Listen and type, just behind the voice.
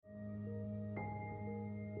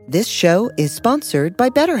This show is sponsored by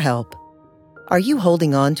BetterHelp. Are you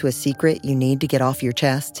holding on to a secret you need to get off your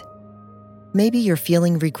chest? Maybe you're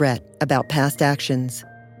feeling regret about past actions.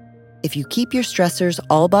 If you keep your stressors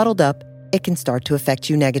all bottled up, it can start to affect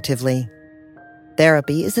you negatively.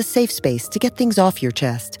 Therapy is a safe space to get things off your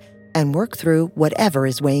chest and work through whatever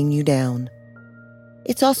is weighing you down.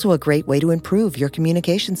 It's also a great way to improve your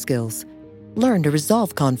communication skills, learn to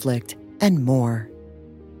resolve conflict, and more.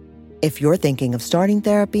 If you're thinking of starting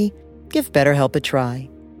therapy, give BetterHelp a try.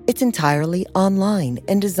 It's entirely online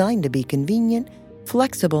and designed to be convenient,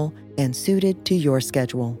 flexible, and suited to your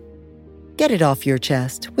schedule. Get it off your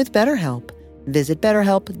chest with BetterHelp. Visit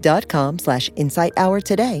BetterHelp.com/InsightHour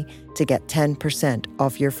today to get 10%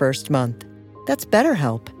 off your first month. That's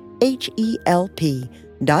BetterHelp,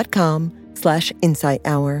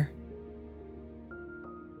 HELP.com/InsightHour.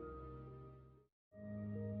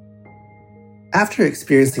 After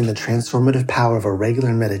experiencing the transformative power of a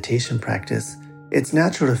regular meditation practice, it's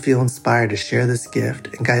natural to feel inspired to share this gift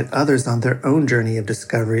and guide others on their own journey of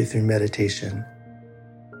discovery through meditation.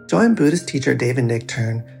 Join Buddhist teacher David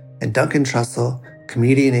Nichtern and Duncan Trussell,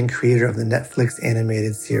 comedian and creator of the Netflix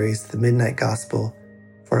animated series The Midnight Gospel,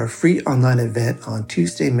 for a free online event on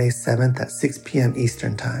Tuesday, May 7th at 6 p.m.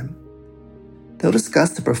 Eastern Time. They'll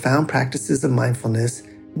discuss the profound practices of mindfulness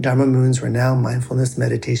in Dharma Moon's renowned mindfulness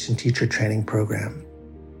meditation teacher training program.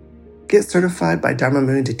 Get certified by Dharma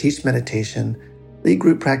Moon to teach meditation, lead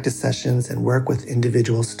group practice sessions, and work with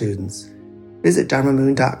individual students. Visit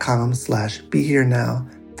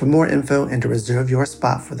dharmamoon.com/BeHereNow for more info and to reserve your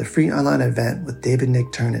spot for the free online event with David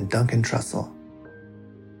Nichtern and Duncan Trussell.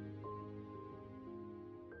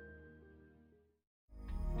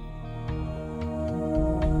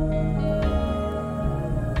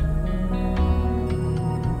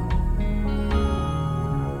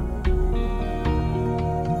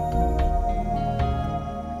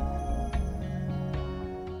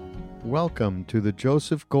 Welcome to the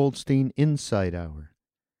Joseph Goldstein Insight Hour.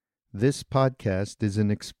 This podcast is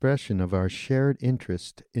an expression of our shared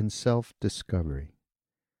interest in self-discovery.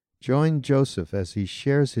 Join Joseph as he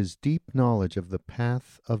shares his deep knowledge of the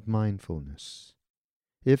path of mindfulness.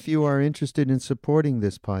 If you are interested in supporting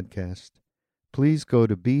this podcast, please go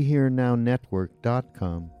to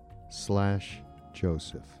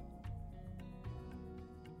BeHereNowNetwork.com/Joseph.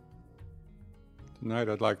 Tonight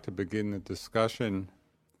I'd like to begin the discussion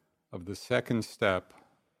of the second step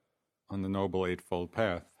on the Noble Eightfold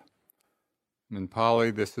Path. In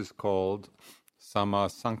Pali, this is called Samma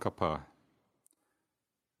Sankappa,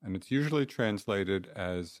 and it's usually translated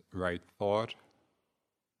as right thought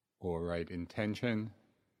or right intention,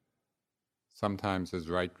 sometimes as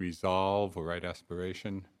right resolve or right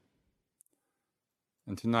aspiration.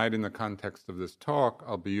 And tonight, in the context of this talk,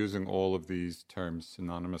 I'll be using all of these terms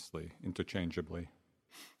synonymously, interchangeably.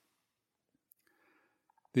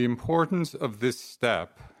 The importance of this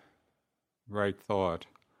step, right thought,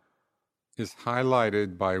 is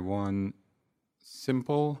highlighted by one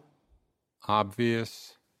simple,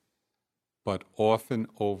 obvious, but often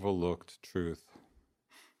overlooked truth.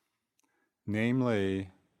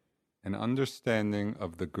 Namely, an understanding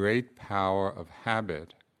of the great power of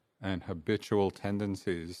habit and habitual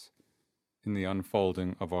tendencies in the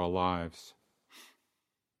unfolding of our lives.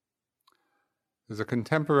 There's a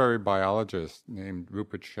contemporary biologist named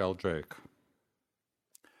Rupert Sheldrake,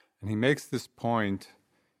 and he makes this point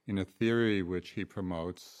in a theory which he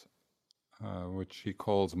promotes, which he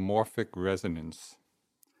calls morphic resonance.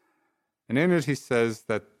 And in it he says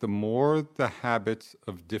that the more the habits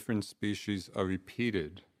of different species are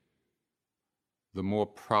repeated, the more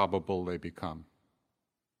probable they become.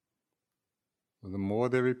 The more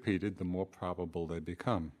they're repeated, the more probable they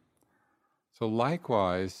become. So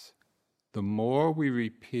likewise, the more we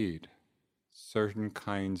repeat certain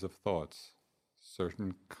kinds of thoughts,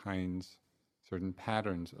 certain patterns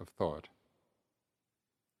of thought,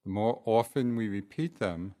 the more often we repeat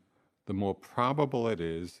them, the more probable it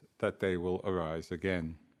is that they will arise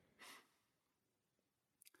again.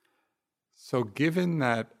 So given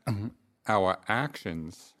that our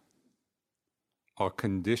actions are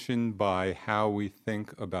conditioned by how we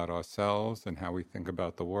think about ourselves and how we think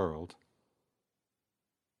about the world,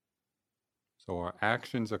 so our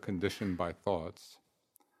actions are conditioned by thoughts.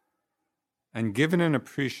 And given an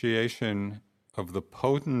appreciation of the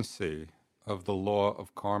potency of the law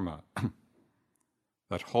of karma,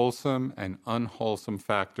 that wholesome and unwholesome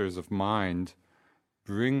factors of mind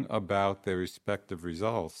bring about their respective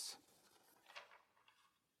results,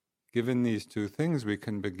 given these two things, we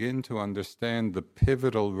can begin to understand the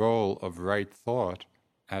pivotal role of right thought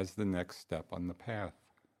as the next step on the path.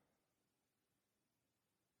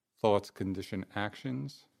 Thoughts condition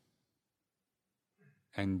actions,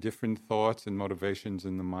 and different thoughts and motivations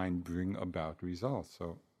in the mind bring about results.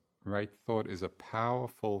 So right thought is a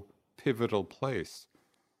powerful, pivotal place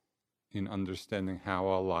in understanding how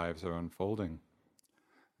our lives are unfolding.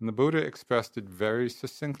 And the Buddha expressed it very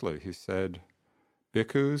succinctly. He said,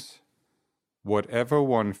 "Bhikkhus, whatever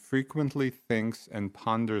one frequently thinks and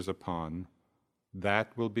ponders upon,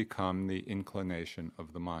 that will become the inclination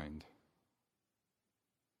of the mind."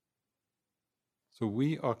 So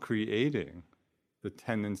we are creating the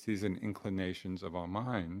tendencies and inclinations of our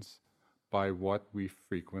minds by what we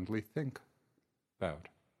frequently think about,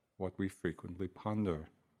 what we frequently ponder.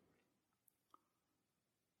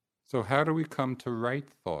 So how do we come to right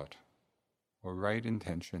thought or right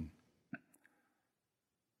intention?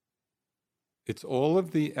 It's all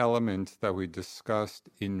of the elements that we discussed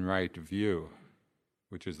in right view,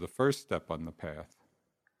 which is the first step on the path,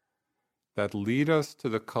 that lead us to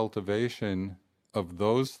the cultivation of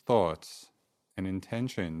those thoughts and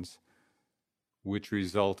intentions which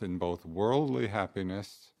result in both worldly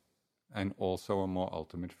happiness and also a more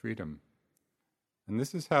ultimate freedom. And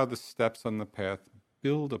this is how the steps on the path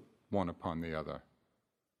build one upon the other.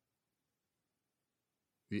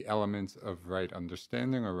 The elements of right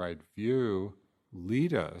understanding or right view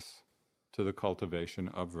lead us to the cultivation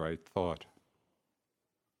of right thought.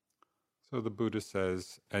 So the Buddha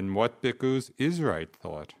says, and what, bhikkhus, is right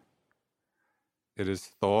thought? It is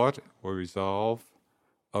thought or resolve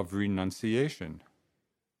of renunciation,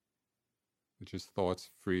 which is thoughts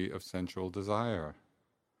free of sensual desire,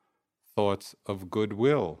 thoughts of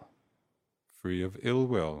goodwill, free of ill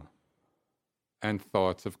will, and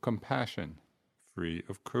thoughts of compassion, free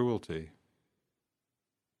of cruelty.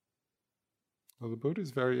 Well, the Buddha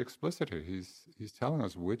is very explicit here. He's telling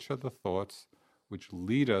us which are the thoughts which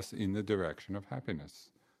lead us in the direction of happiness.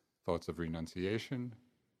 Thoughts of renunciation,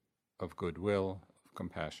 of goodwill, of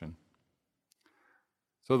compassion.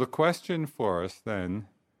 So the question for us then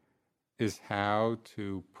is how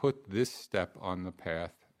to put this step on the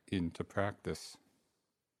path into practice.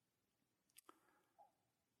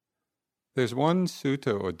 There's one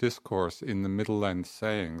sutta or discourse in the middle-length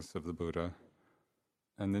sayings of the Buddha,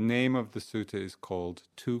 and the name of the sutta is called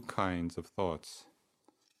Two Kinds of Thoughts.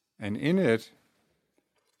 And in it,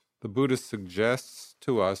 the Buddha suggests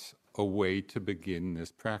to us a way to begin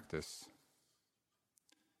this practice.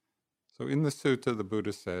 So in the sutta, the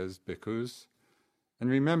Buddha says, bhikkhus, and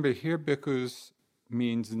remember here bhikkhus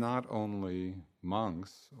means not only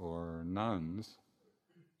monks or nuns.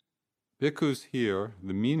 Bhikkhus here,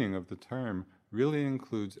 the meaning of the term, really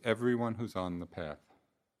includes everyone who's on the path.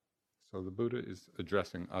 So the Buddha is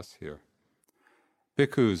addressing us here.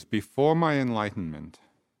 Bhikkhus, before my enlightenment,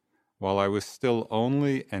 while I was still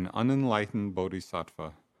only an unenlightened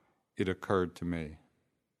bodhisattva, it occurred to me.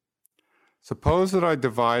 Suppose that I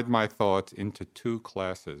divide my thoughts into two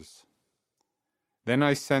classes. Then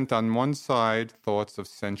I sent on one side thoughts of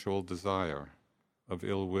sensual desire, of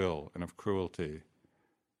ill will, and of cruelty.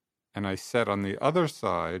 And I set on the other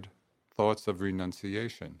side thoughts of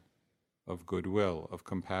renunciation, of goodwill, of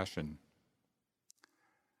compassion.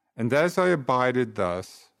 And as I abided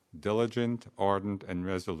thus, diligent, ardent, and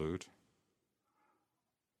resolute,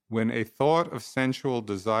 when a thought of sensual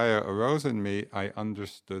desire arose in me, I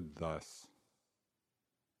understood thus.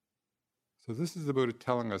 So this is the Buddha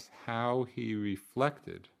telling us how he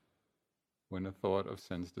reflected when a thought of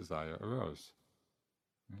sense desire arose.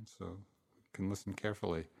 And so you can listen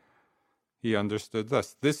carefully. He understood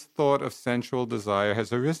thus. This thought of sensual desire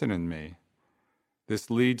has arisen in me. This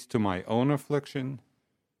leads to my own affliction,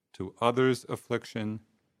 to others' affliction,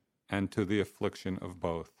 and to the affliction of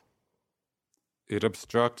both. It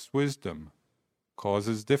obstructs wisdom,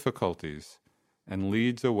 causes difficulties, and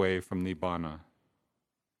leads away from Nibbana.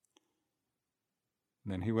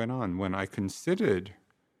 Then he went on, when I considered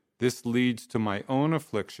this leads to my own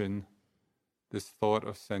affliction, this thought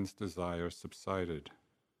of sense desire subsided.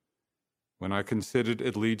 When I considered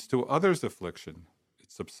it leads to others' affliction,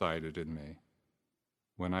 it subsided in me.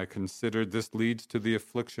 When I considered this leads to the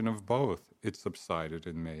affliction of both, it subsided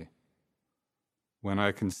in me. When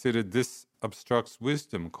I considered this obstructs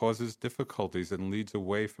wisdom, causes difficulties, and leads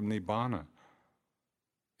away from Nibbana,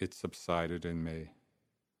 it subsided in me.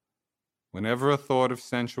 Whenever a thought of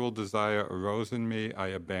sensual desire arose in me, I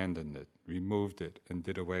abandoned it, removed it, and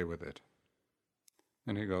did away with it.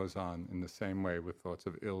 And he goes on in the same way with thoughts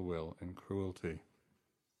of ill will and cruelty.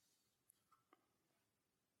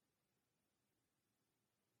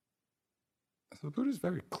 So the Buddha is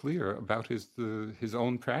very clear about his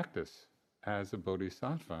own practice as a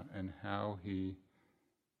bodhisattva and how he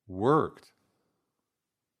worked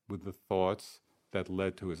with the thoughts that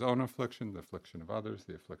led to his own affliction, the affliction of others,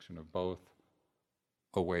 the affliction of both,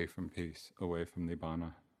 away from peace, away from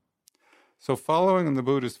Nibbana. So following in the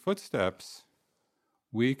Buddha's footsteps,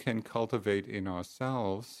 we can cultivate in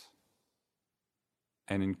ourselves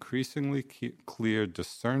an increasingly clear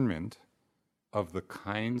discernment of the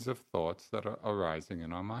kinds of thoughts that are arising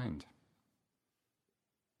in our mind.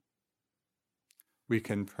 We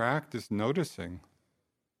can practice noticing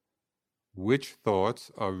which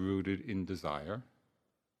thoughts are rooted in desire,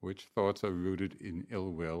 which thoughts are rooted in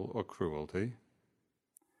ill will or cruelty,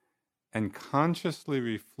 and consciously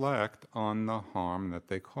reflect on the harm that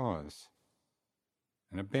they cause,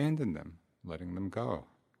 and abandon them, letting them go.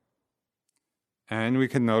 And we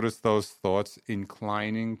can notice those thoughts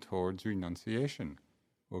inclining towards renunciation,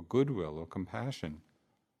 or goodwill, or compassion.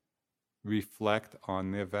 Reflect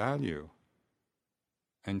on their value,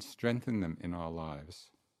 and strengthen them in our lives.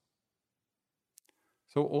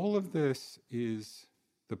 So all of this is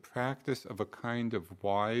the practice of a kind of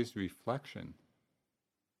wise reflection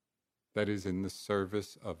that is in the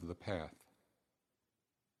service of the path.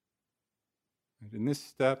 And in this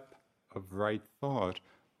step of right thought,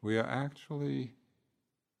 we are actually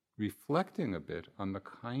reflecting a bit on the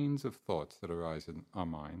kinds of thoughts that arise in our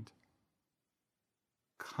mind,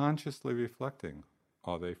 consciously reflecting,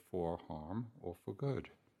 are they for harm or for good?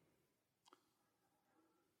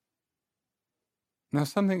 Now,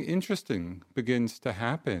 something interesting begins to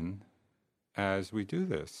happen as we do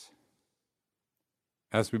this.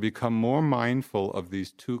 As we become more mindful of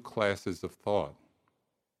these two classes of thought,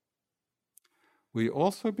 we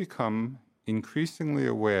also become increasingly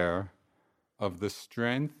aware of the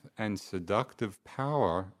strength and seductive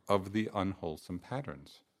power of the unwholesome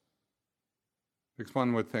patterns. Because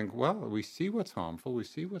one would think, well, we see what's harmful, we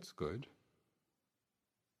see what's good.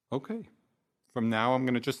 Okay, from now I'm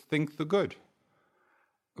going to just think the good.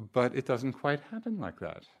 But it doesn't quite happen like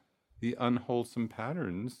that. The unwholesome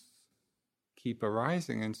patterns keep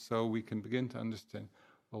arising, and so we can begin to understand,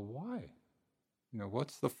 well, why?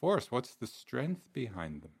 What's the force? What's the strength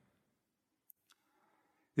behind them?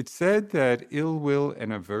 It's said that ill will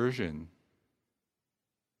and aversion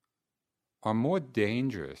are more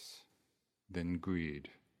dangerous than greed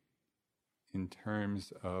in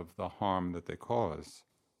terms of the harm that they cause,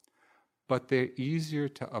 but they're easier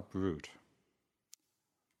to uproot.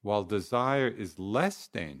 While desire is less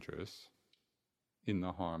dangerous in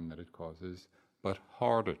the harm that it causes, but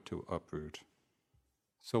harder to uproot.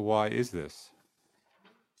 So why is this?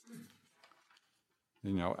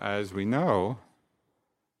 As we know,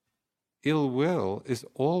 ill will is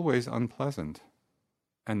always unpleasant,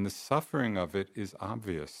 and the suffering of it is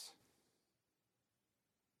obvious.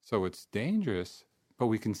 So it's dangerous, but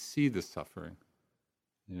we can see the suffering,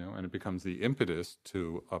 and it becomes the impetus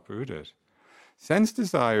to uproot it. Sense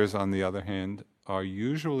desires, on the other hand, are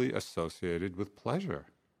usually associated with pleasure.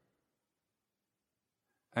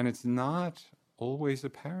 And it's not always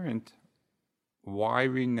apparent why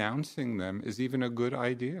renouncing them is even a good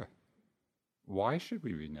idea. Why should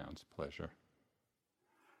we renounce pleasure?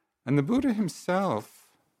 And the Buddha himself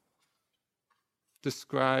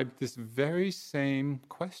described this very same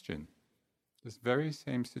question, this very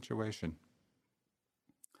same situation.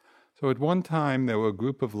 So at one time there were a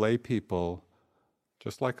group of lay people,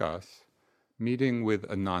 just like us, meeting with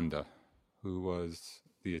Ananda, who was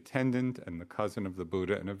the attendant and the cousin of the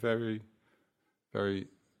Buddha, and a very, very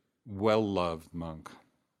well-loved monk.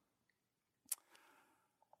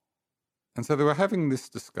 And so they were having this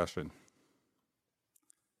discussion.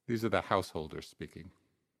 These are the householders speaking.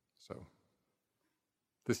 So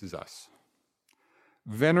this is us.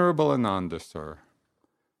 Venerable Ananda, sir,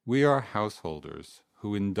 we are householders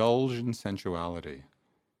who indulge in sensuality,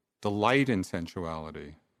 delight in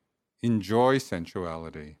sensuality, enjoy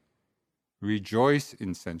sensuality, rejoice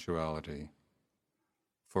in sensuality.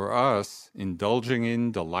 For us, indulging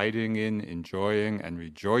in, delighting in, enjoying, and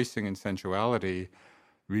rejoicing in sensuality,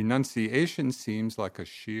 renunciation seems like a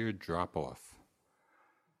sheer drop-off.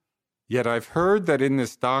 Yet I've heard that in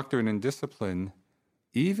this doctrine and discipline,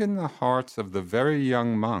 even the hearts of the very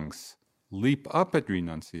young monks leap up at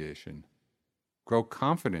renunciation, grow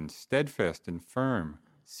confident, steadfast, and firm,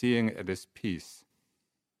 seeing it as peace.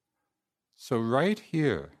 So right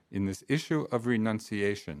here, in this issue of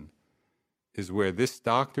renunciation, is where this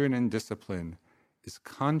doctrine and discipline is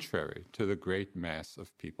contrary to the great mass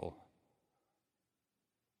of people.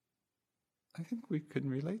 I think we can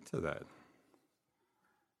relate to that.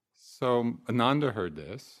 So Ananda heard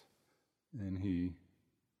this, and he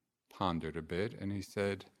pondered a bit, and he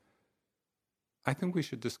said, I think we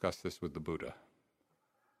should discuss this with the Buddha.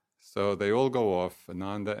 So they all go off,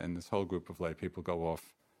 Ananda and this whole group of lay people go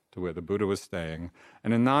off to where the Buddha was staying,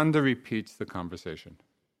 and Ananda repeats the conversation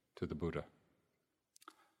to the Buddha.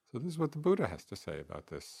 So this is what the Buddha has to say about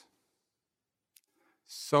this.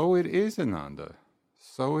 So it is, Ananda,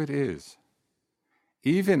 so it is.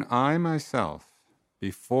 Even I myself,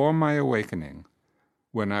 before my awakening,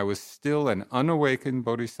 when I was still an unawakened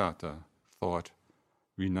bodhisattva, thought,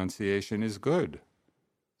 renunciation is good,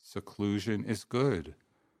 seclusion is good.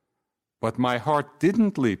 But my heart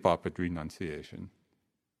didn't leap up at renunciation,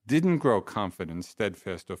 didn't grow confident,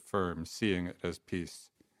 steadfast, or firm, seeing it as peace.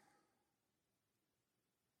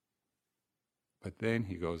 But then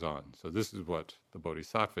he goes on. So this is what the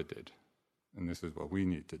Bodhisattva did, and this is what we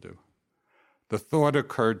need to do. The thought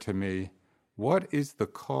occurred to me, what is the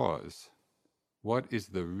cause? What is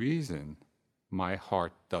the reason my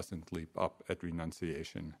heart doesn't leap up at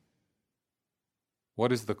renunciation?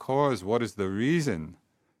 What is the cause? What is the reason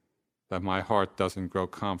that my heart doesn't grow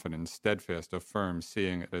confident, steadfast, or firm,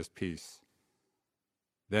 seeing it as peace?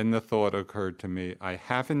 Then the thought occurred to me, I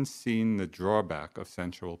haven't seen the drawback of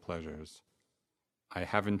sensual pleasures. I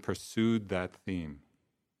haven't pursued that theme.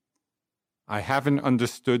 I haven't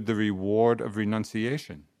understood the reward of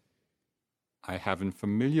renunciation. I haven't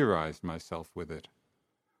familiarized myself with it.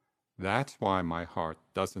 That's why my heart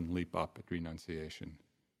doesn't leap up at renunciation,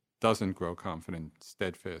 doesn't grow confident,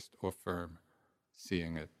 steadfast, or firm,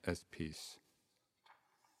 seeing it as peace.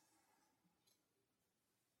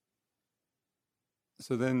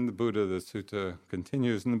 So then the Buddha, the sutta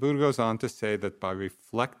continues, and the Buddha goes on to say that by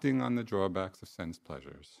reflecting on the drawbacks of sense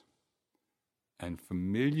pleasures and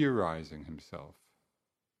familiarizing himself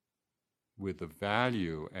with the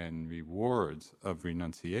value and rewards of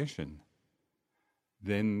renunciation,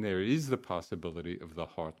 then there is the possibility of the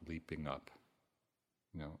heart leaping up,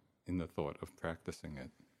 in the thought of practicing it.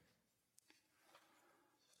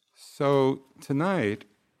 So tonight,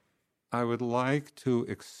 I would like to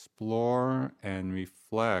explore and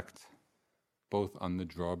reflect both on the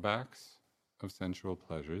drawbacks of sensual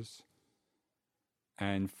pleasures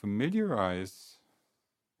and familiarize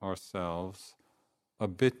ourselves a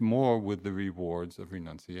bit more with the rewards of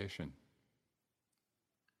renunciation.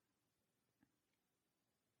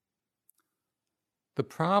 The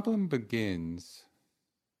problem begins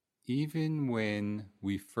even when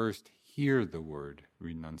we first hear the word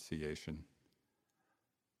renunciation.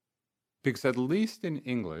 Because at least in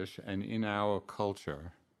English and in our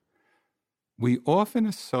culture, we often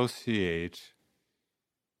associate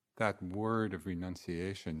that word of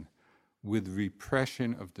renunciation with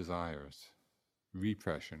repression of desires,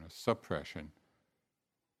 repression or suppression,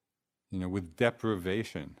 with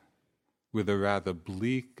deprivation, with a rather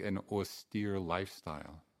bleak and austere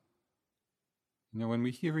lifestyle. When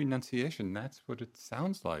we hear renunciation, that's what it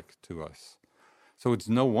sounds like to us. So it's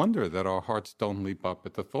no wonder that our hearts don't leap up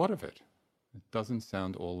at the thought of it. It doesn't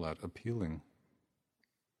sound all that appealing.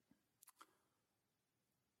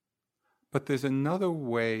 But there's another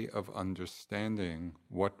way of understanding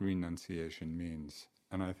what renunciation means,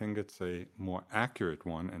 and I think it's a more accurate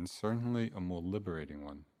one and certainly a more liberating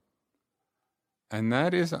one. And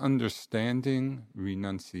that is understanding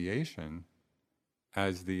renunciation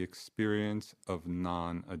as the experience of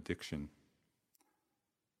non-addiction.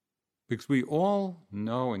 Because we all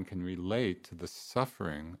know and can relate to the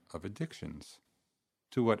suffering of addictions,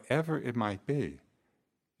 to whatever it might be.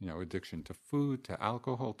 Addiction to food, to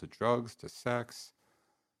alcohol, to drugs, to sex,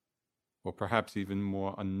 or perhaps even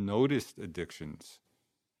more unnoticed addictions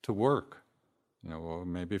to work, or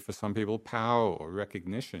maybe for some people power or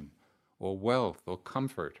recognition or wealth or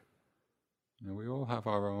comfort. We all have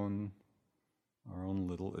our own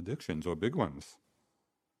little addictions or big ones.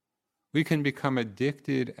 We can become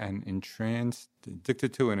addicted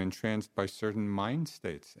to and entranced by certain mind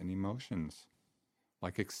states and emotions,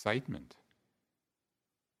 like excitement.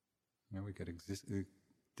 We get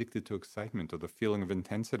addicted to excitement or the feeling of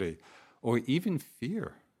intensity, or even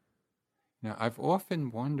fear. I've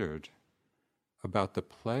often wondered about the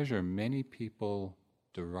pleasure many people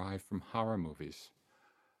derive from horror movies.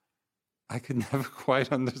 I could never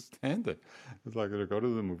quite understand it. It's like they go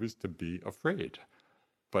to the movies to be afraid.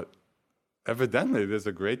 But evidently there's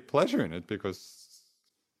a great pleasure in it because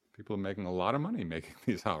people are making a lot of money making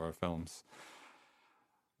these horror films.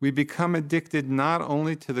 We become addicted not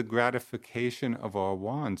only to the gratification of our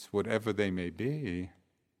wants, whatever they may be,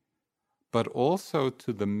 but also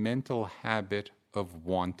to the mental habit of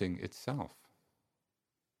wanting itself.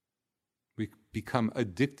 We become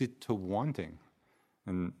addicted to wanting.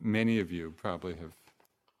 And many of you probably have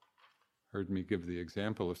heard me give the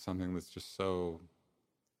example of something that's just so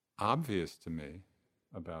obvious to me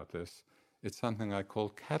about this. It's something I call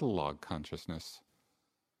catalog consciousness.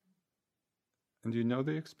 And you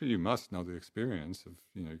must know the experience of,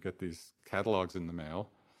 you get these catalogs in the mail,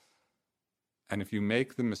 And if you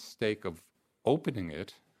make the mistake of opening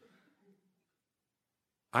it,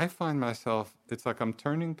 I find myself, it's like I'm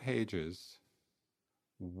turning pages,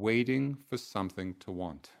 waiting for something to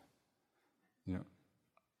want.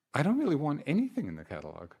 I don't really want anything in the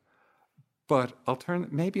catalog, but I'll turn,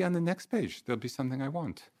 maybe on the next page, there'll be something I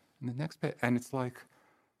want. And the next page, and it's like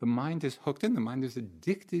the mind is hooked in, the mind is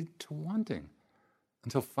addicted to wanting,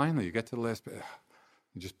 until finally you get to the last page,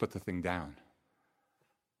 you just put the thing down.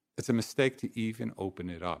 It's a mistake to even open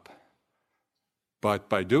it up. But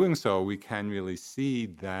by doing so, we can really see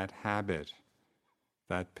that habit,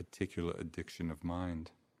 that particular addiction of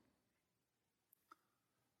mind.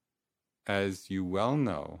 As you well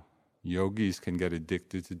know, yogis can get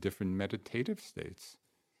addicted to different meditative states,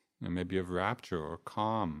 maybe of rapture or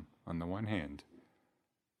calm on the one hand,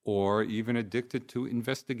 or even addicted to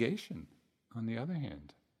investigation on the other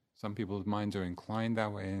hand. Some people's minds are inclined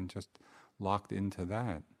that way and just locked into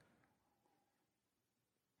that.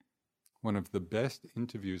 One of the best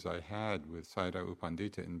interviews I had with Sayadaw U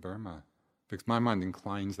Pandita in Burma, because my mind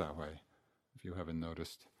inclines that way, if you haven't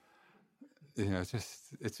noticed. It's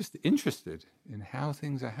just interested in how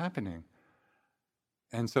things are happening.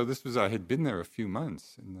 And so I had been there a few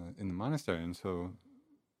months in the monastery, and so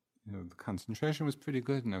the concentration was pretty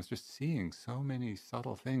good, and I was just seeing so many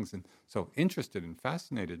subtle things, and so interested and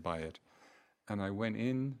fascinated by it. And I went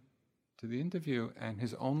in to the interview, and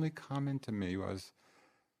his only comment to me was,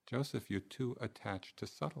 "Joseph, you're too attached to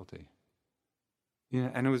subtlety."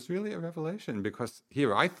 And it was really a revelation, because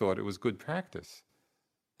here I thought it was good practice.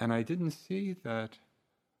 And I didn't see that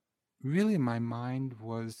really my mind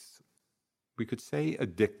was, we could say,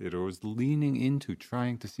 addicted, or was leaning into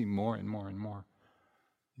trying to see more and more and more,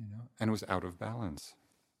 and it was out of balance.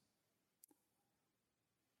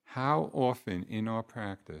 How often in our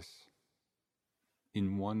practice,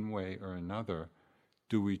 in one way or another,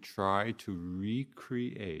 do we try to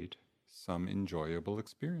recreate some enjoyable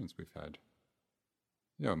experience we've had?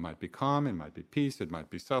 It might be calm, it might be peace, it might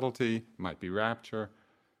be subtlety, it might be rapture.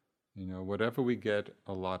 Whatever we get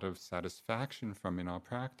a lot of satisfaction from in our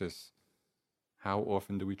practice, how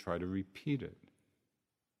often do we try to repeat it?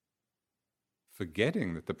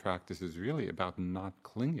 Forgetting that the practice is really about not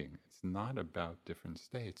clinging. It's not about different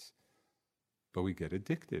states. But we get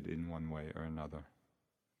addicted in one way or another.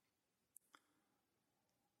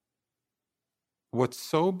 What's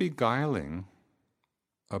so beguiling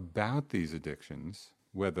about these addictions,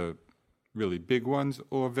 whether really big ones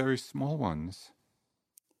or very small ones,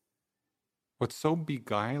 what's so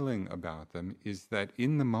beguiling about them is that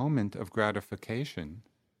in the moment of gratification,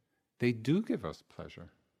 they do give us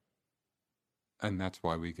pleasure. And that's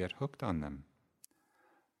why we get hooked on them.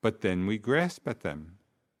 But then we grasp at them,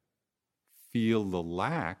 feel the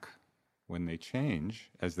lack when they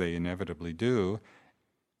change, as they inevitably do,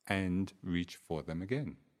 and reach for them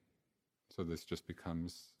again. So this just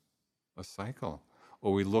becomes a cycle.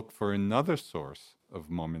 Or we look for another source of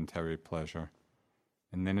momentary pleasure,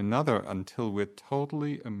 and then another, until we're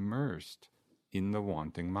totally immersed in the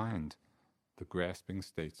wanting mind, the grasping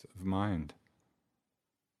states of mind.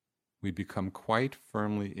 We become quite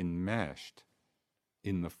firmly enmeshed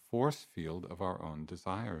in the force field of our own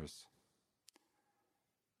desires.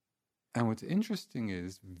 And what's interesting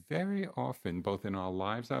is, very often, both in our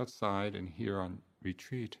lives outside and here on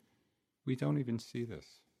retreat, we don't even see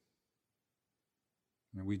this.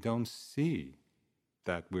 We don't see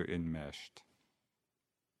that we're enmeshed.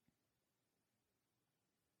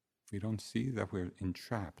 We don't see that we're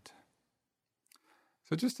entrapped.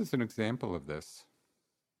 So just as an example of this,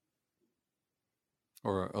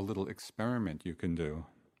 or a little experiment you can do,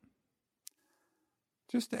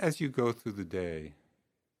 just as you go through the day,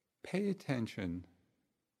 pay attention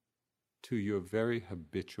to your very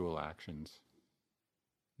habitual actions.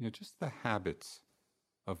 Just the habits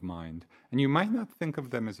of mind. And you might not think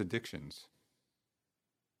of them as addictions.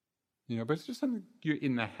 But it's just something you're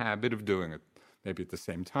in the habit of doing it. Maybe at the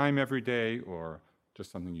same time every day, or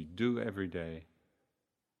just something you do every day.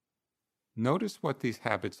 Notice what these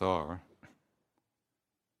habits are.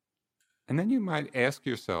 And then you might ask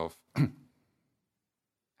yourself,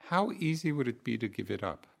 how easy would it be to give it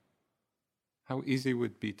up? How easy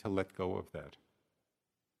would it be to let go of that?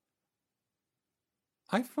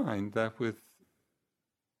 I find that with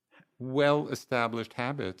well-established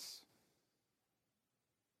habits,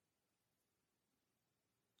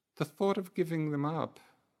 the thought of giving them up,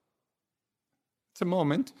 it's a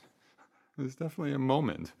moment. There's definitely a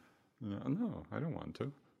moment. No, I don't want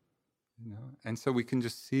to. And so we can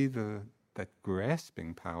just see that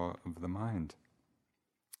grasping power of the mind.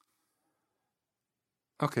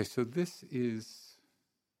 Okay, so this is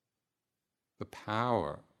the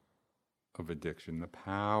power of addiction, the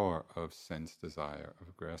power of sense desire,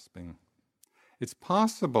 of grasping. It's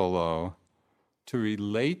possible, though, to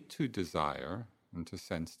relate to desire and to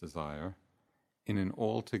sense desire in an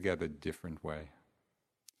altogether different way,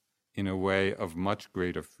 in a way of much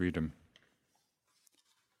greater freedom.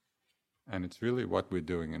 And it's really what we're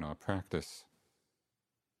doing in our practice.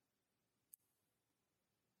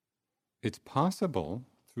 It's possible,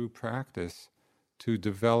 through practice, to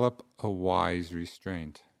develop a wise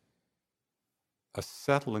restraint, a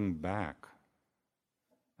settling back,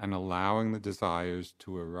 and allowing the desires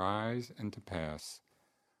to arise and to pass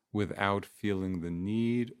without feeling the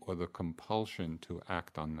need or the compulsion to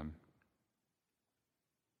act on them.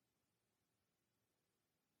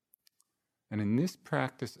 And in this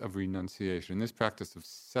practice of renunciation, in this practice of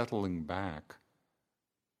settling back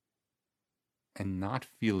and not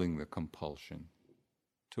feeling the compulsion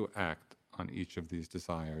to act on each of these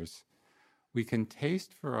desires, we can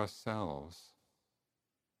taste for ourselves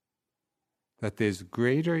that there's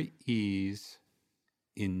greater ease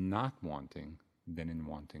in not wanting than in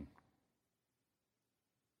wanting.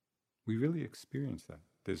 We really experience that.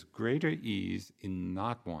 There's greater ease in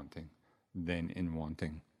not wanting than in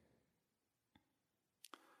wanting.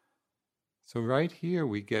 So right here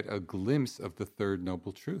we get a glimpse of the third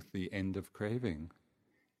noble truth, the end of craving,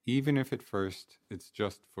 even if at first it's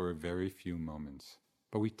just for a very few moments.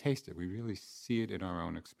 But we taste it, we really see it in our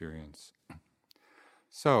own experience.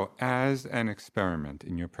 So as an experiment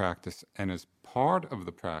in your practice and as part of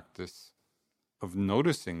the practice of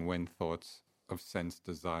noticing when thoughts of sense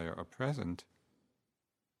desire are present,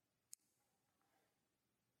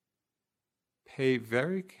 pay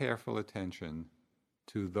very careful attention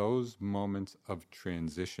to those moments of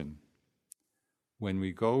transition when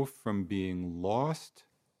we go from being lost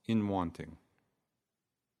in wanting,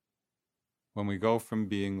 when we go from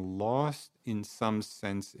being lost in some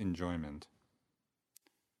sense enjoyment,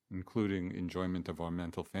 including enjoyment of our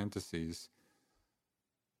mental fantasies.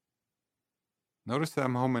 Notice that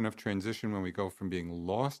moment of transition when we go from being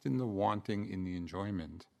lost in the wanting, in the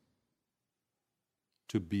enjoyment,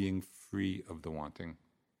 to being free of the wanting.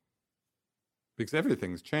 Because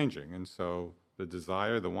everything's changing, and so the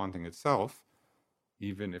desire, the wanting itself,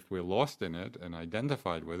 even if we're lost in it and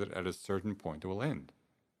identified with it, at a certain point it will end.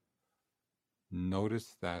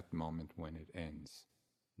 Notice that moment when it ends.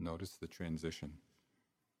 Notice the transition.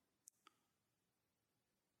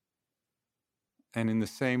 And in the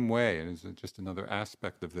same way, and it's just another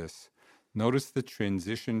aspect of this, notice the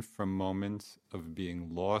transition from moments of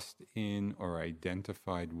being lost in or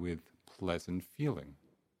identified with pleasant feeling,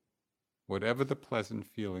 whatever the pleasant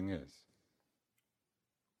feeling is.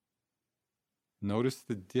 Notice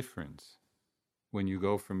the difference when you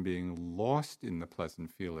go from being lost in the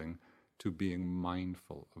pleasant feeling to being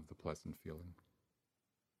mindful of the pleasant feeling.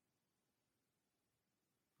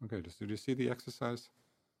 Okay, do you see the exercise?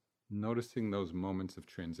 Noticing those moments of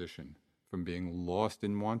transition from being lost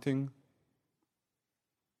in wanting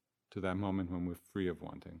to that moment when we're free of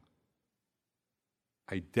wanting.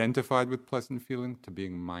 Identified with pleasant feeling to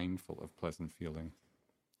being mindful of pleasant feeling.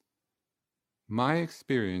 My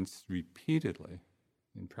experience repeatedly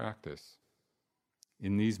in practice,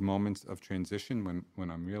 in these moments of transition when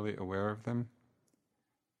I'm really aware of them,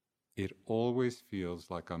 it always feels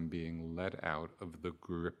like I'm being let out of the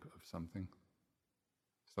grip of something.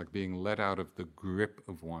 It's like being let out of the grip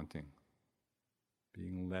of wanting,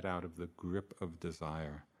 being let out of the grip of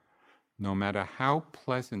desire. No matter how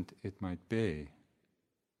pleasant it might be,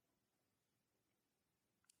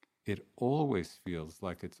 it always feels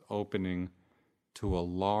like it's opening to a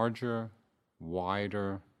larger,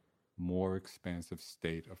 wider, more expansive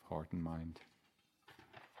state of heart and mind.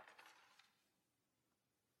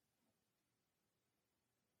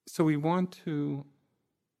 So we want to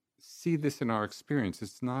see this in our experience.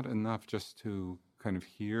 It's not enough just to kind of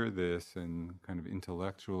hear this and kind of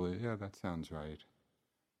intellectually, yeah, that sounds right.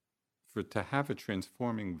 For to have a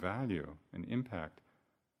transforming value and impact,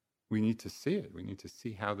 we need to see it. We need to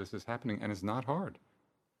see how this is happening, and it's not hard.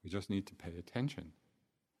 We just need to pay attention.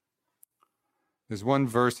 There's one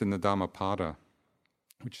verse in the Dhammapada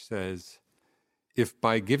which says, if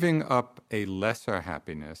by giving up a lesser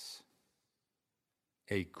happiness,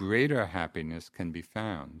 a greater happiness can be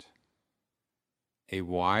found, a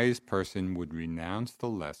wise person would renounce the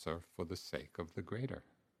lesser for the sake of the greater.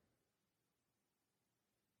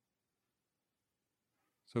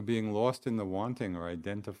 So being lost in the wanting or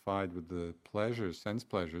identified with the pleasures, sense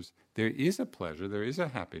pleasures, there is a pleasure, there is a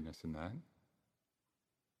happiness in that.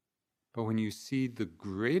 But when you see the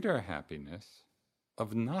greater happiness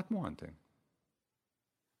of not wanting,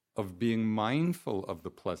 of being mindful of the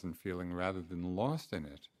pleasant feeling rather than lost in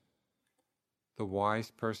it, The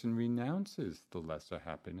wise person renounces the lesser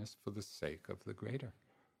happiness for the sake of the greater.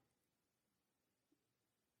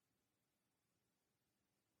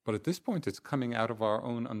 But at this point, it's coming out of our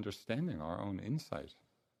own understanding, our own insight.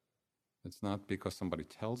 It's not because somebody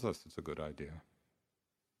tells us it's a good idea.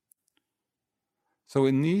 So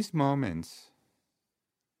in these moments,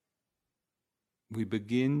 we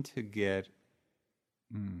begin to get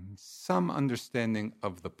some understanding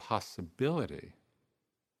of the possibility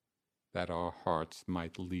that our hearts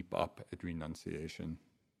might leap up at renunciation,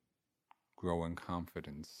 grow in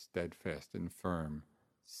confidence, steadfast and firm,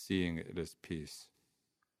 seeing it as peace,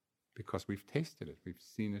 because we've tasted it, we've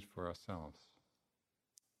seen it for ourselves.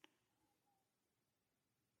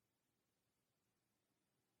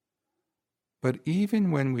 But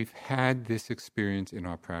even when we've had this experience in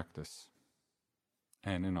our practice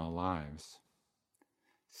and in our lives,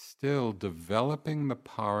 still developing the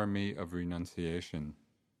parami of renunciation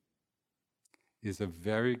is a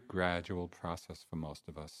very gradual process for most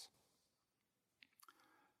of us.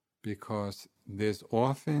 Because there's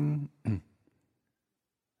often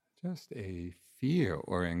just a fear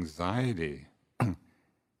or anxiety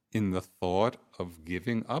in the thought of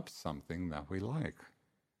giving up something that we like,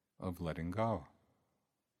 of letting go.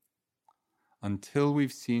 Until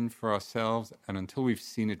we've seen for ourselves, and until we've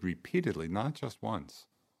seen it repeatedly, not just once,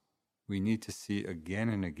 we need to see again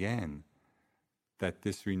and again that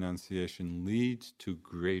this renunciation leads to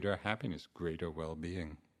greater happiness, greater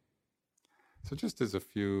well-being. So just as a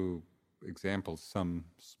few examples, some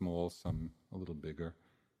small, some a little bigger,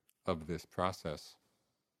 of this process.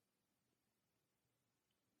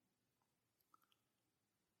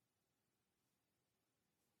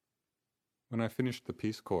 When I finished the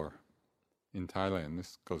Peace Corps in Thailand,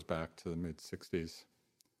 this goes back to the mid-60s,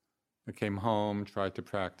 I came home, tried to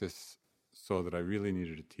practice, saw that I really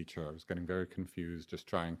needed a teacher. I was getting very confused, just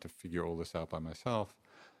trying to figure all this out by myself.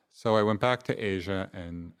 So I went back to Asia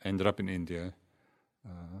and ended up in India,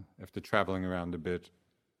 after traveling around a bit,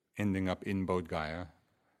 ending up in Bodh Gaya,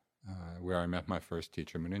 where I met my first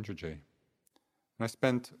teacher, Munindraji. And I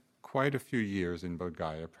spent quite a few years in Bodh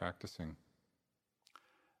Gaya practicing.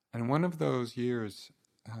 And one of those years,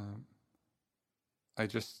 I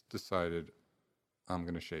just decided I'm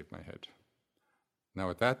going to shave my head. Now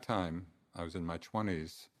at that time, I was in my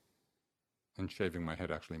 20s, and shaving my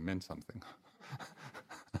head actually meant something.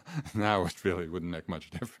 Now it really wouldn't make much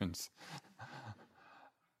difference.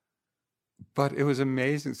 But it was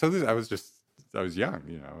amazing. So I was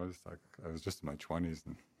young, I was just in my 20s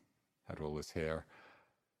and had all this hair.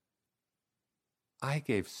 I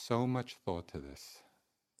gave so much thought to this.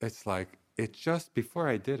 It's like, it just, before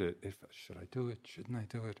I did it, should I do it? Shouldn't I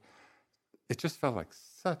do it? It just felt like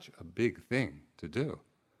such a big thing to do.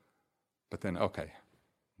 But then, okay,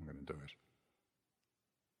 I'm going to do it.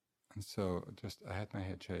 And so I had my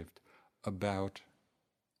head shaved. About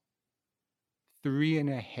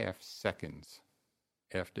 3.5 seconds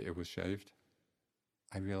after it was shaved,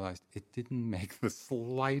 I realized it didn't make the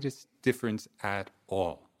slightest difference at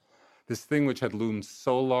all. This thing which had loomed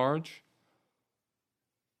so large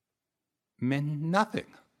meant nothing.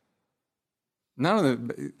 Not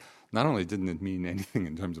only didn't it mean anything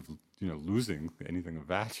in terms of losing anything of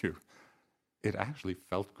value, it actually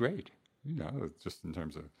felt great. Just in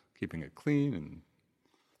terms of keeping it clean, and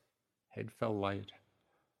head felt light.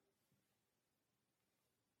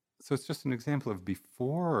 So it's just an example of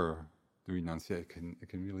before the renunciation, it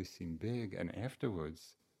can really seem big, and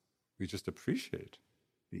afterwards we just appreciate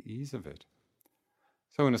the ease of it.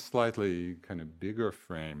 So in a slightly kind of bigger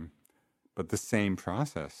frame, but the same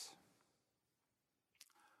process.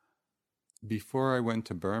 Before I went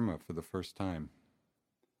to Burma for the first time,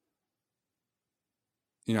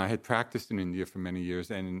 I had practiced in India for many years,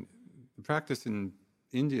 and the practice in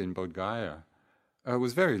India, in Bodh Gaya,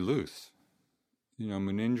 was very loose.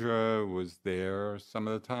 Munindra was there some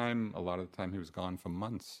of the time. A lot of the time he was gone for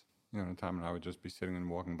months. A time when I would just be sitting and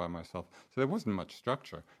walking by myself. So there wasn't much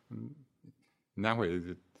structure. In that way,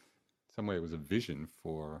 some way it was a vision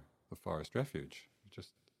for the forest refuge,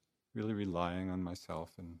 just really relying on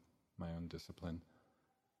myself and my own discipline.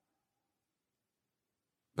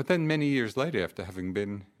 But then many years later, after having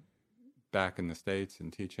been back in the States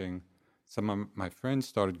and teaching, some of my friends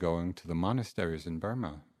started going to the monasteries in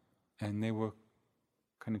Burma, and they were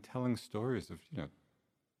kind of telling stories of,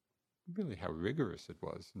 really how rigorous it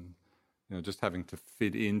was, and, just having to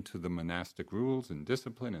fit into the monastic rules and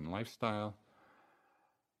discipline and lifestyle.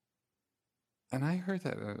 And I heard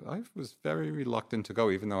that. I was very reluctant to go,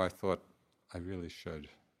 even though I thought I really should.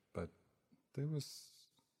 But I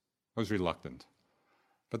was reluctant.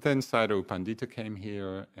 But then Sayadaw U Pandita came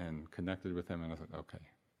here and connected with him, and I thought, okay,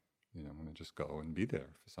 I'm going to just go and be there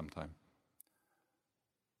for some time.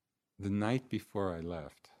 The night before I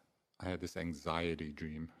left, I had this anxiety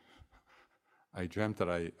dream. I dreamt that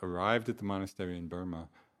I arrived at the monastery in Burma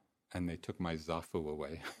and they took my zafu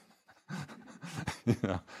away.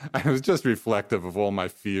 And it was just reflective of all my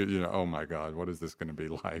fear, oh my God, what is this going to be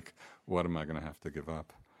like? What am I going to have to give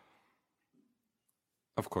up?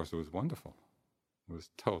 Of course, it was wonderful. It was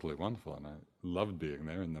totally wonderful, and I loved being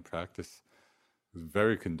there, and the practice was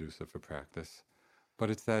very conducive for practice. But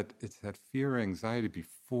it's that fear or anxiety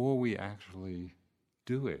before we actually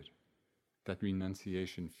do it, that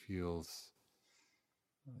renunciation feels,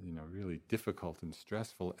 really difficult and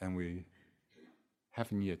stressful, and we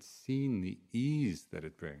haven't yet seen the ease that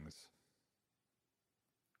it brings.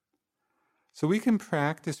 So we can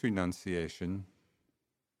practice renunciation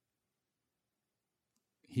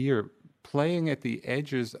here, playing at the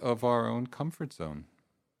edges of our own comfort zone.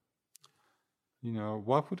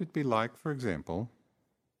 What would it be like, for example,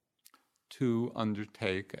 to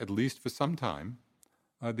undertake, at least for some time,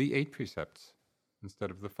 the 8 precepts instead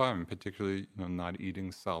of the 5, and particularly, not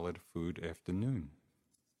eating solid food after noon?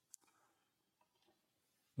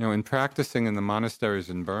 In practicing in the monasteries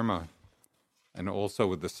in Burma, and also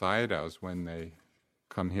with the Sayadaws when they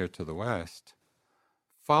come here to the West,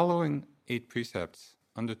 following 8 precepts,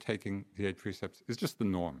 undertaking the 8 precepts is just the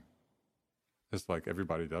norm. It's like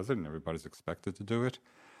everybody does it and everybody's expected to do it.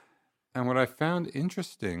 And what I found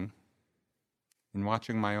interesting in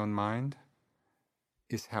watching my own mind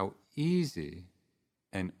is how easy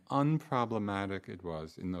and unproblematic it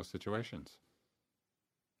was in those situations.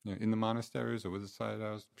 In the monasteries or with the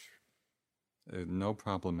Sayadaws, no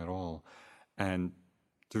problem at all. And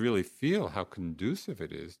to really feel how conducive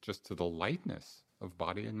it is just to the lightness of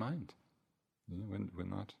body and mind. When we're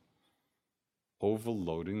not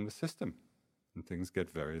overloading the system and things get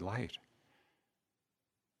very light.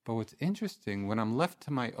 But what's interesting, when I'm left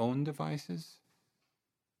to my own devices,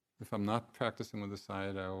 if I'm not practicing with a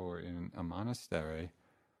Sayadaw or in a monastery,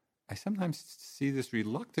 I sometimes see this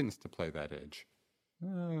reluctance to play that edge.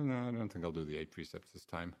 No, I don't think I'll do the 8 precepts this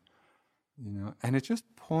time. And it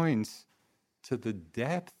just points to the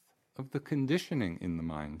depth of the conditioning in the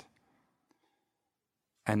mind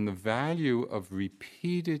and the value of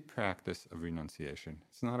repeated practice of renunciation.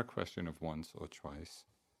 It's not a question of once or twice.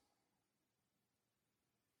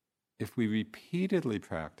 If we repeatedly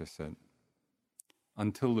practice it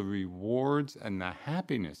until the rewards and the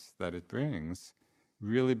happiness that it brings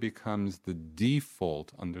really becomes the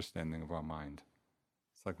default understanding of our mind.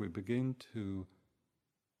 It's like we begin to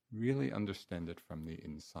really understand it from the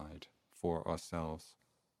inside for ourselves.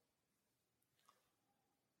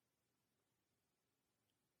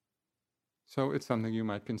 So it's something you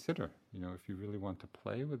might consider, if you really want to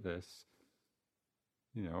play with this,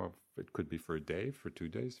 it could be for a day, for 2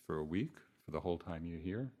 days, for a week, for the whole time you're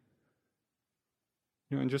here,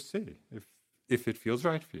 and just see if it feels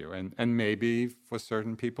right for you. And maybe for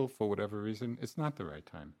certain people, for whatever reason, it's not the right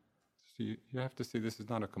time. So you have to see this is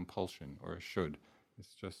not a compulsion or a should.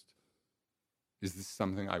 It's just, is this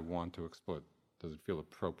something I want to explore? Does it feel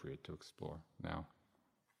appropriate to explore now?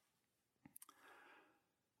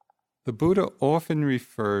 The Buddha often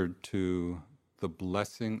referred to the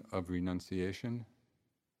blessing of renunciation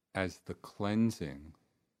as the cleansing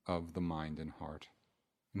of the mind and heart.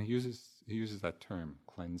 And he uses that term,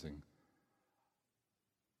 cleansing.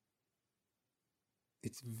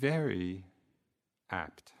 It's very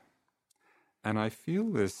apt. And I feel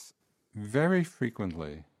this very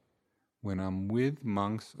frequently when I'm with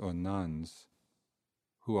monks or nuns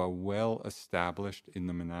who are well established in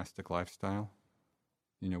the monastic lifestyle,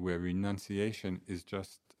 where renunciation is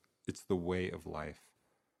it's the way of life.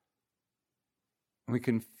 And we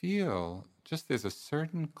can feel just there's a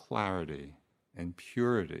certain clarity and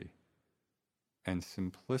purity and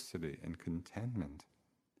simplicity and contentment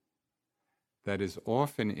that is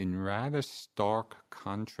often in rather stark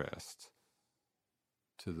contrast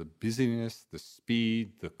to the busyness, the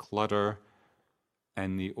speed, the clutter,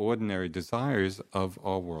 and the ordinary desires of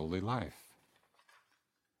our worldly life.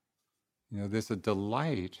 There's a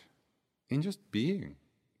delight in just being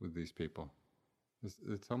with these people.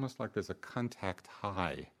 It's almost like there's a contact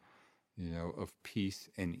high, of peace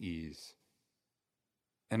and ease.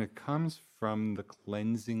 And it comes from the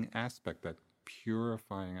cleansing aspect, that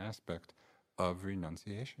purifying aspect of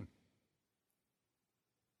renunciation.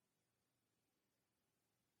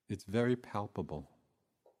 It's very palpable.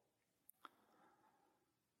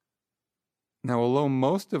 Now, although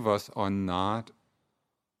most of us are not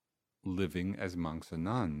living as monks or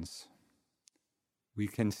nuns, we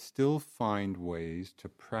can still find ways to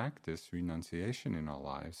practice renunciation in our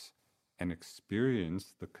lives and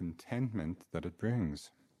experience the contentment that it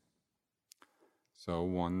brings. So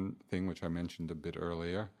one thing which I mentioned a bit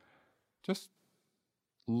earlier, just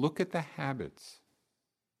look at the habits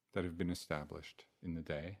that have been established in the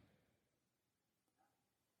day,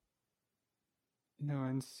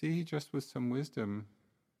 and see just with some wisdom,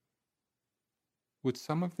 would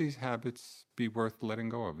some of these habits be worth letting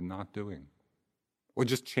go of, not doing? Or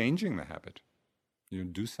just changing the habit?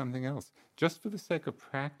 Do something else. Just for the sake of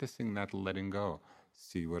practicing that letting go.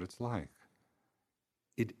 See what it's like.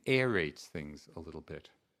 It aerates things a little bit.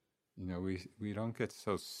 We don't get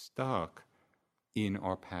so stuck in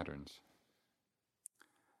our patterns.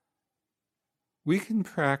 We can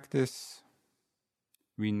practice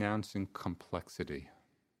renouncing complexity.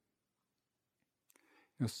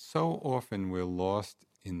 So often we're lost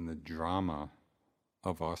in the drama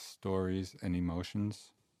of our stories and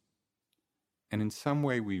emotions, and in some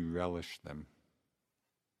way we relish them.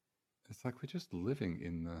 It's like we're just living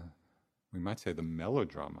in we might say, the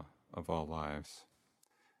melodrama of our lives.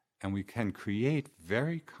 And we can create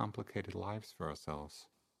very complicated lives for ourselves.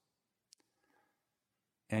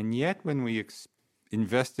 And yet when we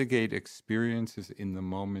investigate experiences in the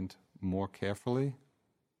moment more carefully,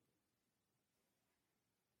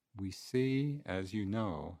 we see, as you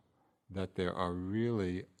know, that there are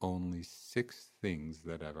really only 6 things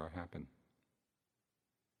that ever happen.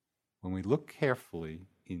 When we look carefully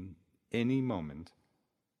in any moment,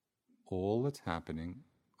 all that's happening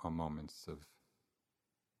are moments of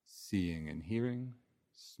seeing and hearing,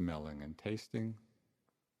 smelling and tasting,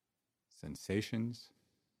 sensations,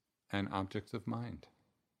 and objects of mind.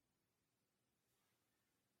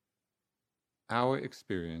 Our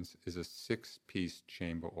experience is a 6-piece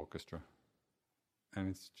chamber orchestra, and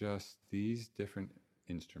it's just these different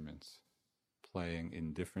instruments playing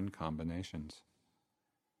in different combinations.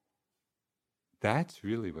 That's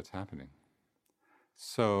really what's happening.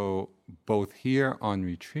 So both here on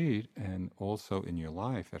retreat and also in your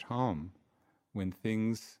life at home, when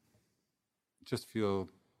things just feel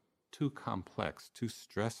too complex, too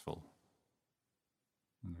stressful,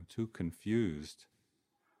 too confused,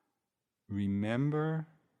 remember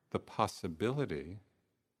the possibility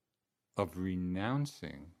of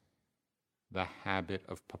renouncing the habit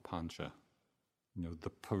of papancha,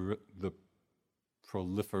 the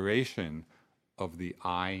proliferation of the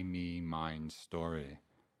I, me, mine story,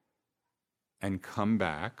 and come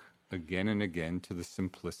back again and again to the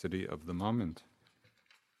simplicity of the moment.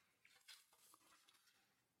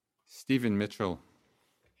 Stephen Mitchell,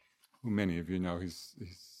 who many of you know, he's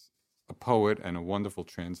a poet and a wonderful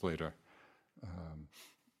translator.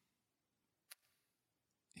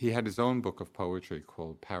 He had his own book of poetry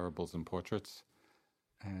called Parables and Portraits,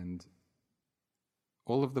 and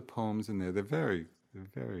all of the poems in there, they're very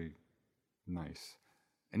nice.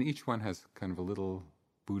 And each one has kind of a little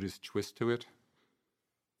Buddhist twist to it.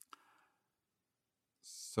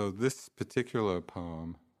 So this particular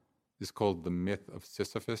poem is called The Myth of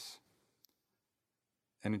Sisyphus,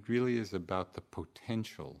 and it really is about the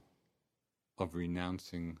potential of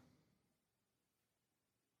renouncing,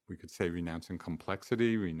 we could say renouncing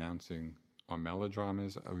complexity, renouncing our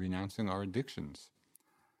melodramas, renouncing our addictions.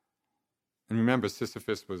 And remember,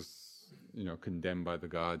 Sisyphus was, condemned by the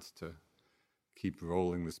gods to keep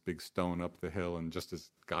rolling this big stone up the hill, and just as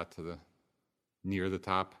it got to near the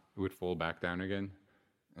top, it would fall back down again.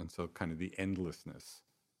 And so kind of the endlessness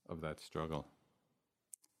of that struggle.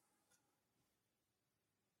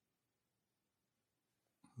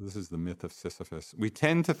 This is the myth of Sisyphus. We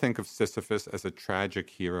tend to think of Sisyphus as a tragic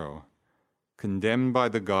hero, condemned by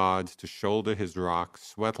the gods to shoulder his rock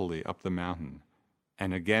sweatily up the mountain,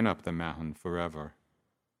 and again up the mountain forever.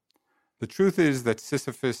 The truth is that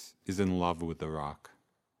Sisyphus is in love with the rock.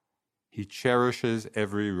 He cherishes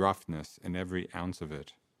every roughness and every ounce of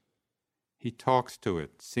it. He talks to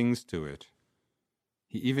it, sings to it.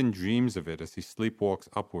 He even dreams of it as he sleepwalks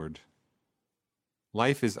upward.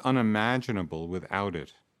 Life is unimaginable without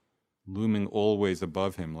it, looming always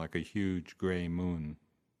above him like a huge gray moon.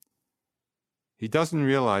 He doesn't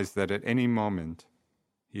realize that at any moment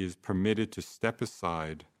he is permitted to step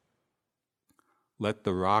aside, let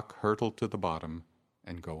the rock hurtle to the bottom,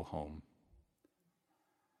 and go home.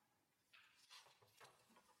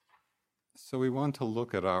 So we want to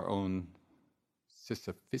look at our own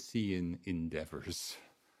Sisyphusian endeavors.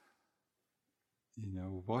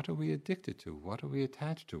 What are we addicted to? What are we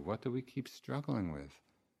attached to? What do we keep struggling with?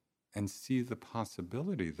 And see the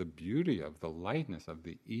possibility, the beauty of the lightness, of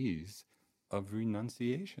the ease of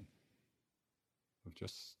renunciation, of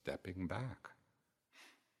just stepping back.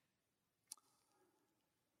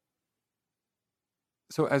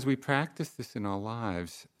 So as we practice this in our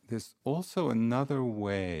lives, there's also another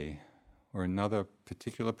way, or another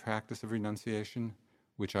particular practice of renunciation,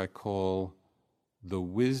 which I call the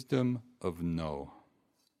wisdom of no.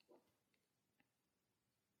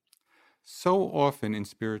 So often in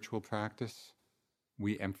spiritual practice,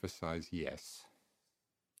 we emphasize yes.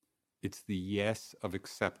 It's the yes of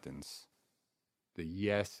acceptance, the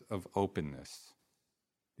yes of openness,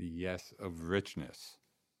 the yes of richness,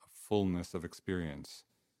 of fullness of experience.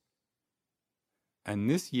 And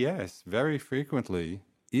this yes, very frequently,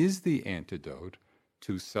 is the antidote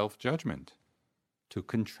to self-judgment, to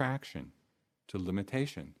contraction, to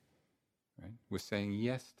limitation. Right? We're saying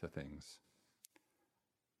yes to things.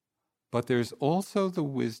 But there's also the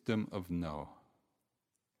wisdom of no,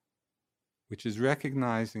 which is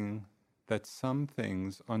recognizing that some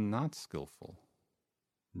things are not skillful,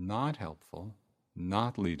 not helpful,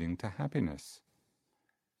 not leading to happiness.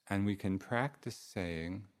 And we can practice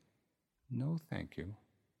saying, no, thank you.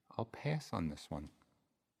 I'll pass on this one.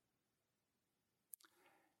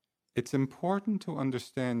 It's important to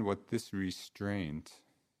understand what this restraint,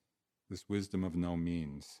 this wisdom of no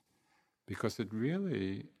means, because it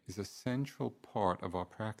really is a central part of our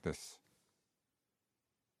practice.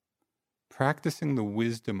 Practicing the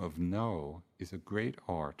wisdom of no is a great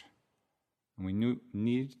art, and we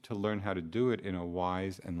need to learn how to do it in a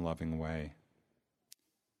wise and loving way.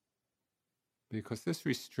 Because this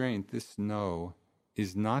restraint, this no,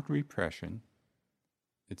 is not repression,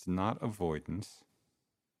 it's not avoidance,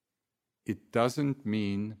 it doesn't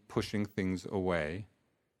mean pushing things away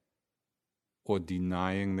or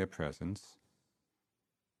denying their presence.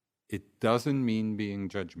 It doesn't mean being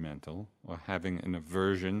judgmental or having an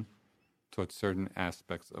aversion towards certain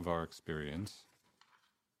aspects of our experience.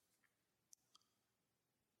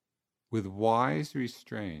 With wise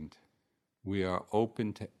restraint, we are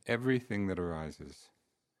open to everything that arises,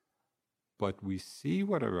 but we see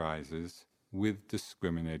what arises with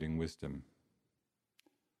discriminating wisdom.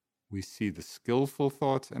 We see the skillful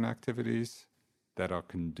thoughts and activities that are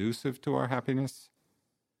conducive to our happiness,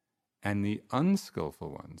 and the unskillful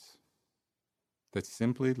ones that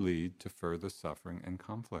simply lead to further suffering and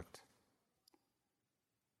conflict.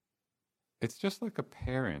 It's just like a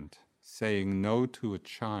parent saying no to a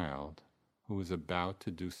child who is about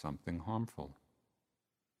to do something harmful.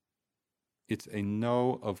 It's a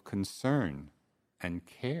no of concern and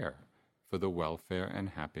care for the welfare and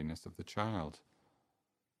happiness of the child.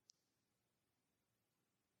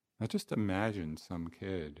 Now just imagine some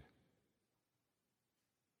kid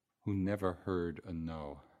who never heard a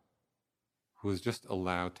no, who was just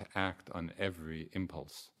allowed to act on every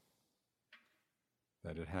impulse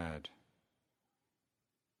that it had.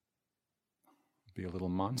 Be a little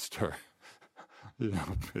monster,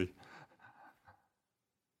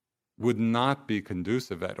 would not be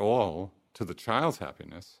conducive at all to the child's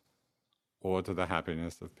happiness or to the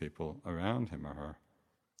happiness of people around him or her.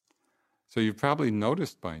 So you've probably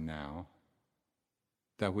noticed by now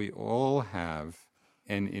that we all have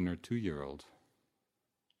an inner 2-year-old.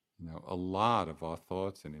 A lot of our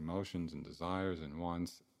thoughts and emotions and desires and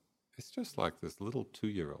wants, it's just like this little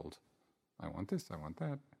 2-year-old. I want this, I want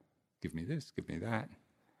that. Give me this, give me that.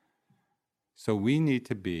 So we need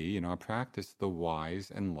to be, in our practice, the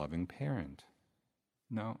wise and loving parent.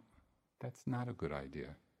 No, that's not a good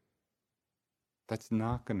idea. That's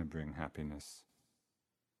not going to bring happiness.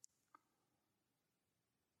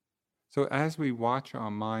 So as we watch our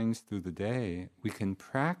minds through the day, we can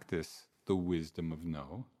practice the wisdom of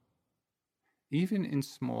no, even in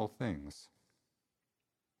small things.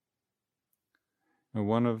 Now,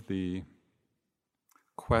 one of the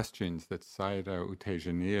questions that Sayadaw U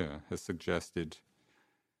Tejaniya has suggested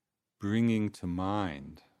bringing to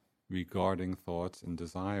mind regarding thoughts and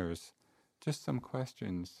desires, just some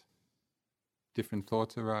questions. Different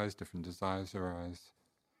thoughts arise, different desires arise.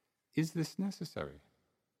 Is this necessary?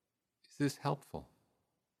 Is this helpful?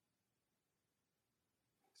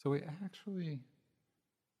 So we actually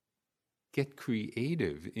get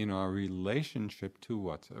creative in our relationship to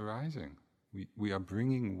what's arising. We are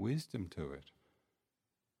bringing wisdom to it.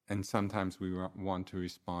 And sometimes we want to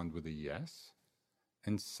respond with a yes,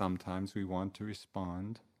 and sometimes we want to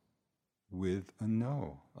respond with a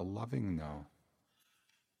no, a loving no.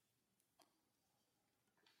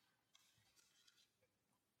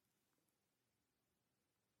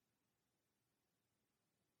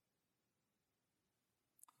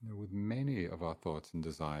 With many of our thoughts and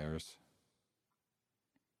desires,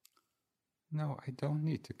 no, I don't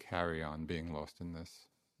need to carry on being lost in this.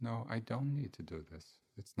 No, I don't need to do this.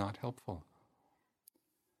 It's not helpful.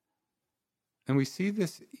 And we see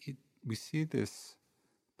this,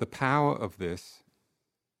 the power of this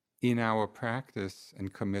in our practice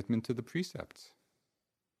and commitment to the precepts.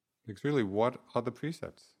 Because really, what are the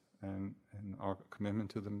precepts and our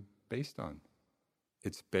commitment to them based on?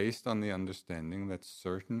 It's based on the understanding that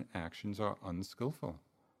certain actions are unskillful.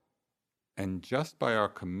 And just by our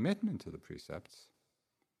commitment to the precepts,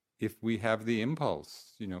 if we have the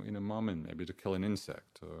impulse, in a moment, maybe to kill an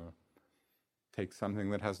insect or take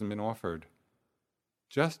something that hasn't been offered,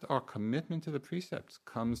 just our commitment to the precepts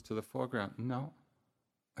comes to the foreground. No,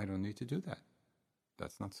 I don't need to do that.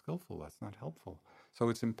 That's not skillful. That's not helpful. So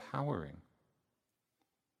it's empowering.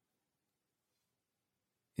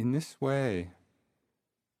 In this way,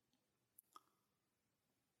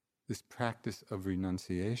 this practice of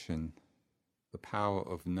renunciation, the power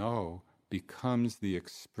of no, becomes the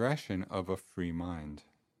expression of a free mind.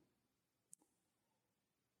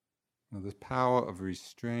 Now, the power of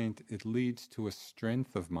restraint, it leads to a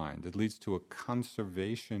strength of mind. It leads to a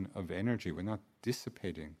conservation of energy. We're not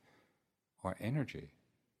dissipating our energy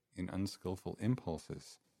in unskillful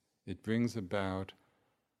impulses. It brings about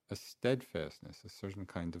a steadfastness, a certain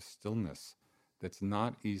kind of stillness that's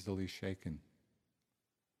not easily shaken.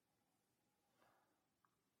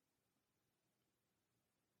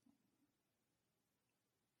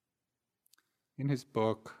 In his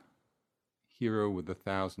book, Hero with a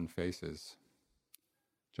Thousand Faces,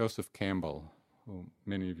 Joseph Campbell, who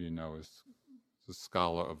many of you know is a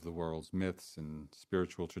scholar of the world's myths and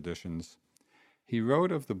spiritual traditions, he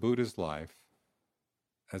wrote of the Buddha's life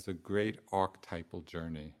as a great archetypal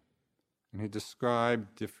journey. And he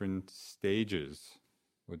described different stages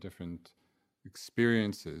or different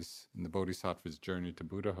experiences in the Bodhisattva's journey to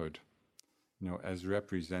Buddhahood, as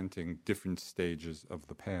representing different stages of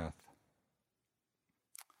the path.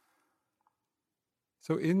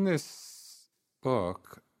 So in this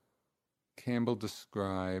book, Campbell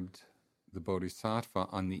described the Bodhisattva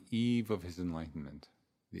on the eve of his enlightenment,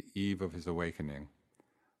 the eve of his awakening,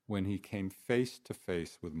 when he came face to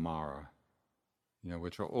face with Mara,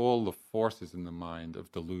 which are all the forces in the mind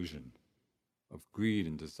of delusion, of greed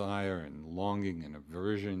and desire and longing and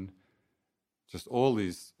aversion. Just all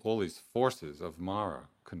these forces of Mara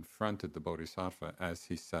confronted the Bodhisattva as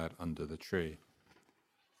he sat under the tree.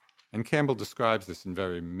 And Campbell describes this in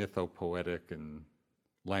very mythopoetic and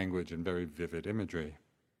language and very vivid imagery.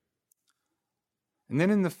 And then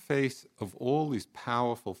in the face of all these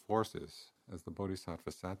powerful forces, as the Bodhisattva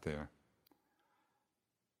sat there,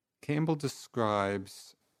 Campbell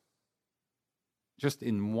describes, just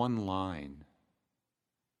in one line,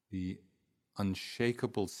 the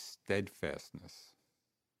unshakable steadfastness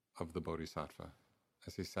of the Bodhisattva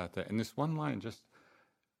as he sat there. And this one line, just,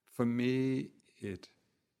 for me, it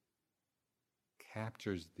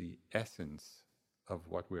captures the essence of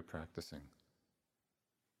what we're practicing.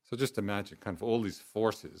 So just imagine kind of all these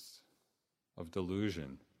forces of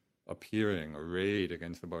delusion appearing arrayed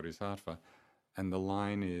against the Bodhisattva, and the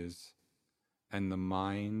line is, and the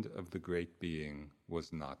mind of the great being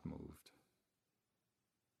was not moved.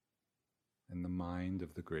 And the mind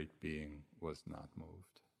of the great being was not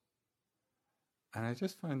moved. And I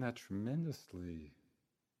just find that tremendously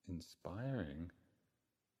inspiring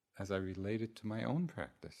as I relate it to my own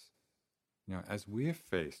practice. As we're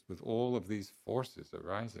faced with all of these forces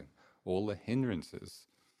arising, all the hindrances,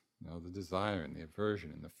 the desire and the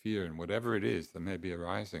aversion and the fear and whatever it is that may be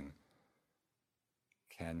arising,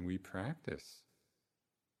 can we practice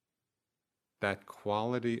that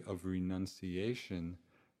quality of renunciation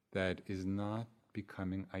that is not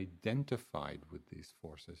becoming identified with these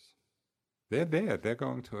forces? They're there, they're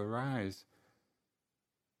going to arise.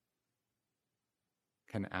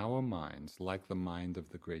 Can our minds, like the mind of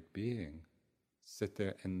the great being, sit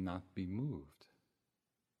there and not be moved?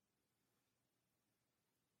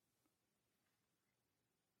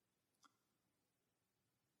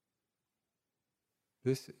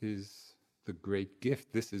 This is the great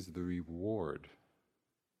gift, this is the reward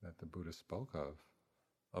that the Buddha spoke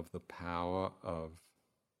of the power of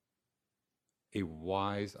a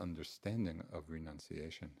wise understanding of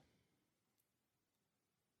renunciation.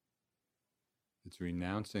 It's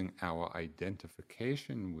renouncing our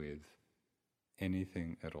identification with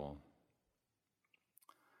anything at all.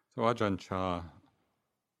 So Ajahn Chah,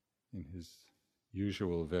 in his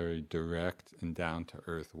usual very direct and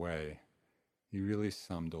down-to-earth way, he really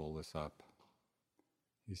summed all this up.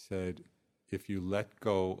 He said, if you let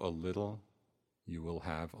go a little, you will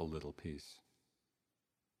have a little peace.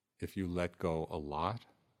 If you let go a lot,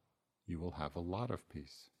 you will have a lot of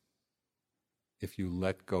peace. If you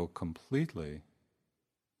let go completely,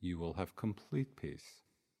 you will have complete peace.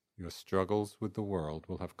 Your struggles with the world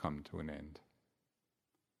will have come to an end.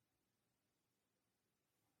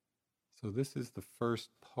 So this is the first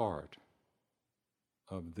part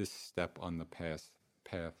of this step on the path,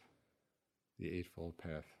 the Eightfold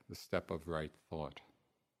Path, the step of right thought.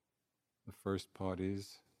 The first part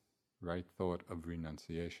is right thought of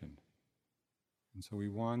renunciation. And so we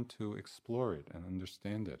want to explore it and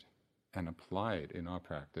understand it and apply it in our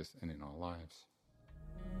practice and in our lives.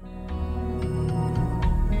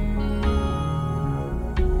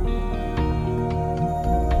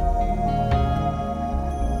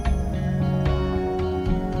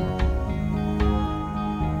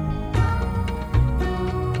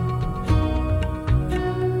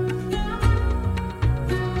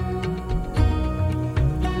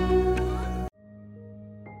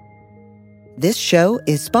 This show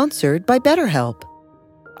is sponsored by BetterHelp.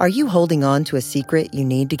 Are you holding on to a secret you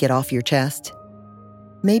need to get off your chest?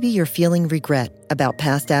 Maybe you're feeling regret about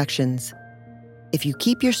past actions. If you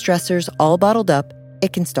keep your stressors all bottled up,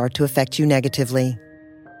 it can start to affect you negatively.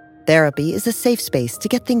 Therapy is a safe space to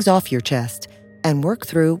get things off your chest and work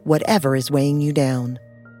through whatever is weighing you down.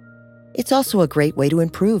 It's also a great way to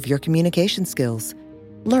improve your communication skills,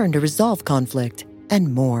 learn to resolve conflict,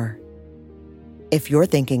 and more. If you're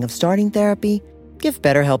thinking of starting therapy, give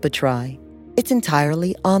BetterHelp a try. It's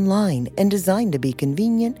entirely online and designed to be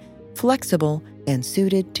convenient, flexible, and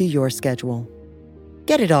suited to your schedule.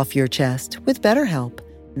 Get it off your chest with BetterHelp.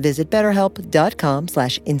 Visit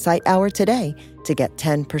BetterHelp.com/InsightHour today to get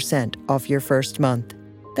 10% off your first month.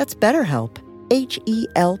 That's BetterHelp,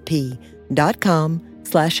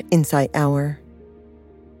 HELP.com/InsightHour.